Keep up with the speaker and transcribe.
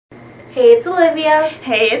Hey, it's Olivia.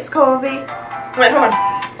 Hey, it's Colby. Wait, hold on.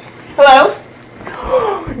 Hello?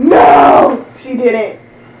 No! She didn't.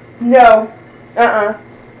 No. No.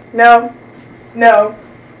 No.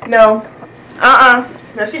 No.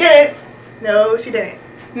 No, she didn't. No, she didn't.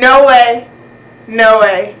 No way. No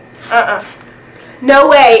way. No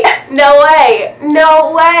way. No way.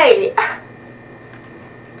 No way.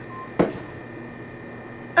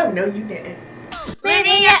 Oh, no, you didn't.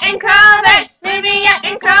 Olivia and Kolby, Olivia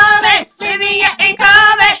and Kolby, Olivia and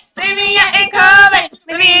Kolby, Olivia and Kolby,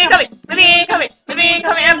 Olivia and Kolby, Olivia and Kolby, Olivia and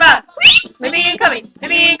Kolby and Bob, Olivia and Kolby,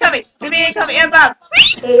 Olivia and Kolby, Olivia and Kolby and Bob.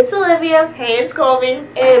 Hey, it's Olivia. Hey, it's Colby.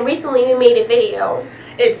 And recently we made a video.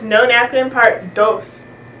 It's No Napkin Part Dos.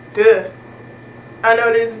 Duh. I don't know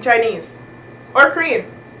what it is in Chinese. Or Korean.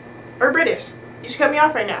 Or British. You should cut me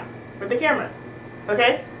off right now. With the camera.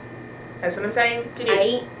 Okay? That's what I'm saying to do.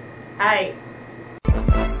 Aight.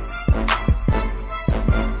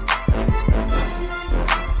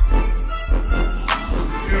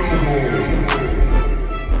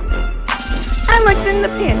 I looked in the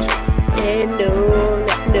pantry and no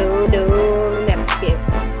napkin.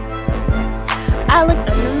 I looked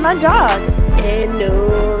under my dog and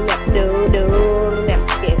no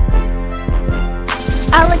napkin.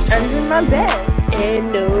 I looked under my bed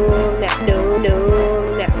and no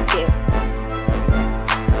napkin.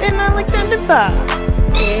 Then I looked under Bob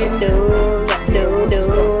and no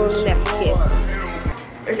napkin.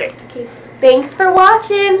 Okay. Thanks for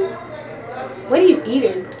watching. What are you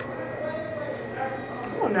eating? I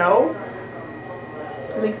don't know.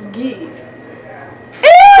 Looks good.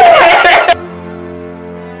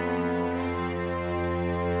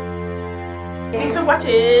 Thanks for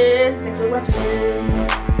watching.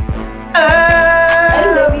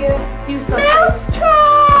 Olivia, do something.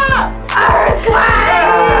 Mousetrap!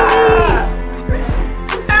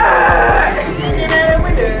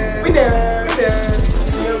 We're done.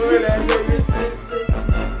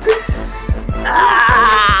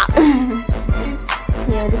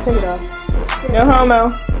 Yeah, just take it off. No homo.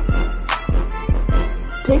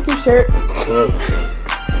 Take your shirt.